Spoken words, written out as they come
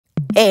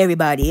Hey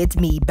everybody, it's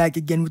me back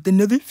again with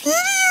another video.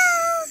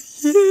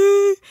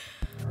 Yay.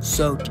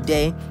 So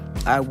today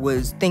I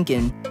was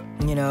thinking,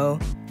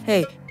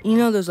 hey,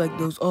 there's like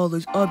all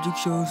those object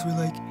shows where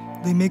like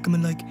they make them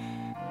in like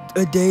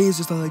a day, it's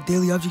just like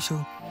daily object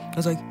show. I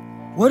was like,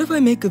 what if I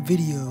make a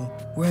video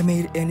where I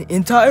made an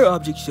entire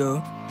object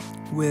show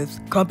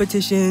with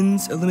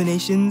competitions,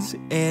 eliminations,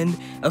 and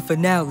a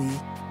finale,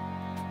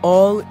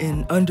 all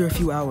in under a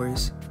few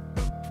hours.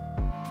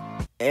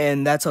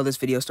 And that's how this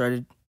video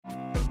started.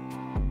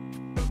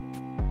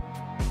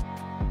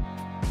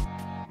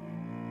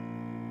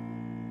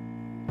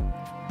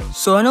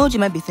 So I know what you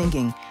might be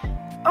thinking.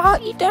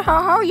 Ethan,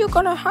 how are you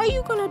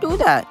gonna do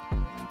that?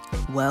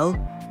 Well,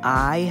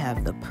 I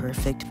have the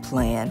perfect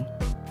plan.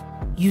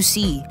 You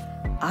see,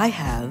 I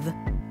have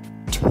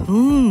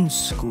Toon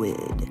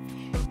Squid,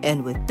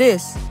 and with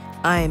this,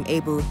 I am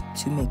able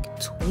to make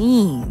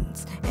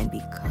tweens, and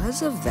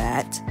because of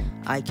that,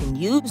 I can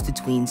use the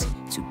tweens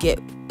to get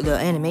the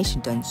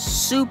animation done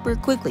super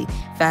quickly,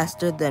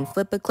 faster than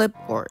Flip-a-Clip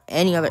or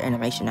any other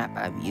animation app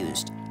I've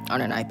used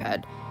on an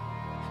iPad.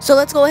 So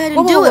let's go ahead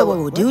and do it.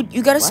 Whoa, dude,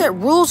 you gotta set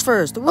rules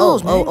first. The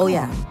rules, man. Oh,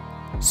 yeah.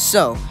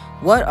 So,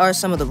 what are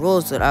some of the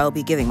rules that I'll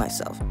be giving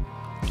myself?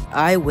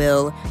 I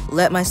will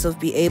let myself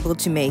be able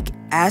to make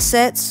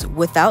assets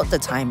without the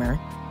timer,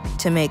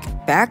 to make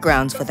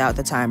backgrounds without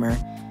the timer,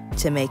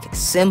 to make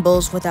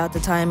symbols without the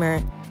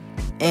timer,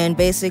 and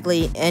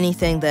basically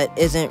anything that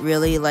isn't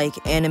really like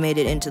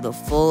animated into the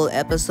full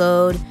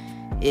episode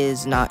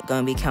is not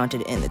going to be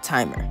counted in the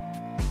timer.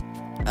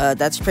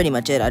 That's pretty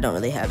much it. I don't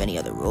really have any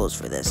other rules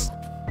for this.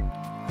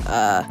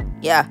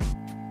 Yeah.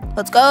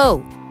 Let's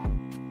go!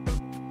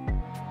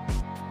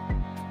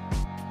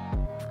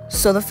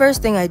 So the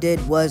first thing I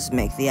did was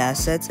make the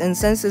assets, and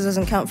since this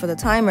doesn't count for the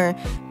timer,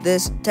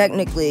 this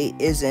technically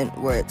isn't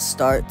where it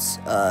starts.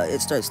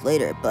 It starts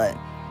later, but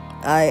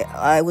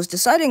I was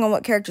deciding on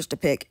what characters to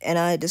pick, and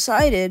I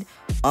decided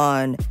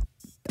on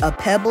a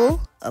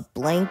pebble, a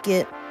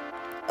blanket,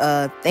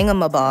 a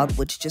thingamabob,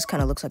 which just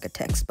kind of looks like a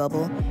text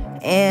bubble,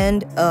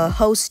 and a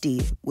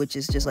hosty, which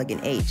is just like an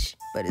H,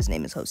 but his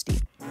name is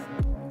Hosty.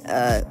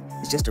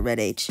 It's just a red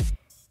H.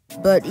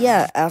 But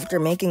yeah, after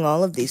making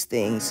all of these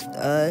things,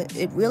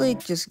 it really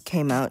just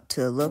came out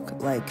to look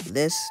like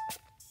this.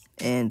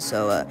 And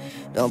so,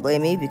 don't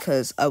blame me,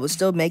 because I was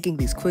still making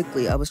these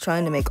quickly. I was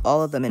trying to make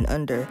all of them in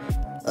under,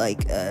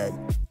 like,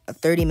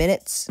 30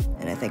 minutes,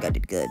 and I think I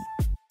did good.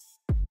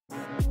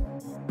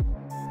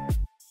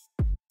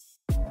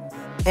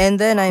 And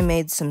then I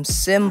made some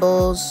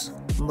symbols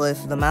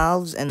with the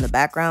mouths and the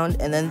background,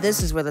 and then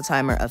this is where the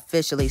timer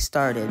officially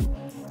started.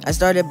 I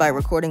started by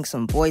recording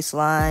some voice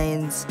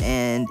lines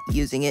and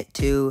using it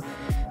to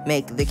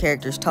make the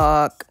characters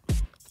talk.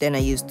 Then I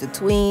used the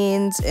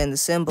tweens and the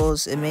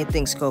symbols. It made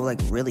things go like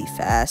really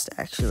fast,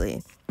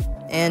 actually.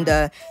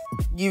 And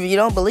you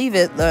don't believe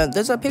it,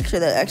 there's a picture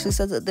that actually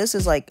says that this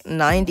is like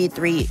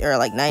 93 or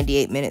like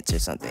 98 minutes or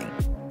something.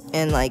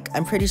 And like,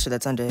 I'm pretty sure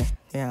that's under,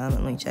 yeah,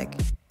 let me check.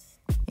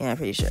 Yeah, I'm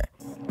pretty sure.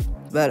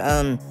 But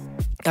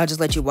I'll just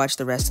let you watch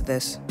the rest of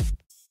this.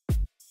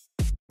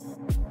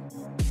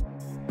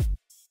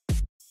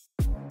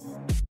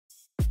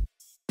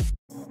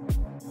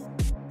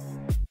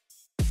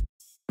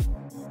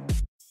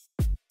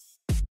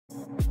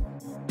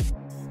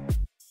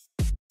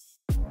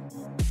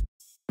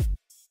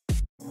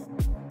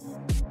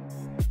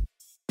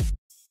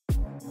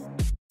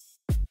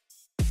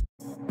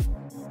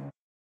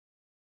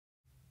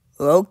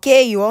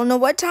 Okay, you all know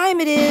what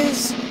time it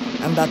is.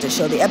 I'm about to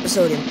show the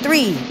episode in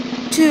 3,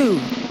 2,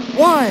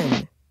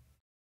 1.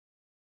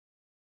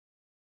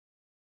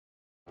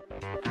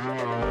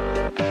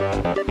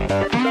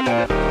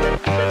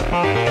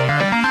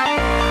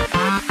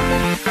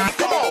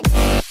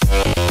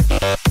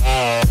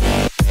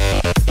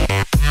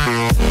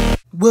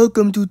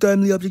 Welcome to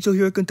Timely Object Show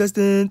here,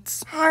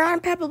 contestants. Hi,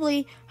 I'm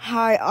Pebbly.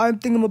 Hi, I'm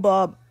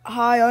Thingamabob.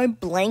 Hi, I'm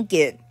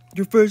Blanket.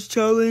 Your first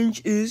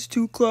challenge is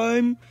to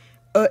climb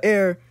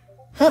air.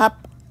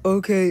 Hop.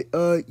 Okay,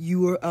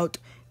 you are out.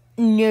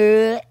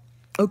 No.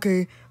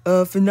 Okay,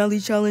 finale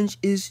challenge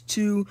is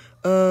to,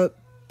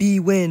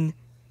 win.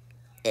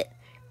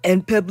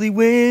 And Pebbly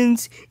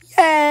wins.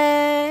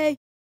 Yay!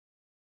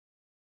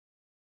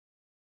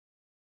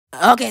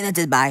 Okay, that's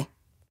it, bye.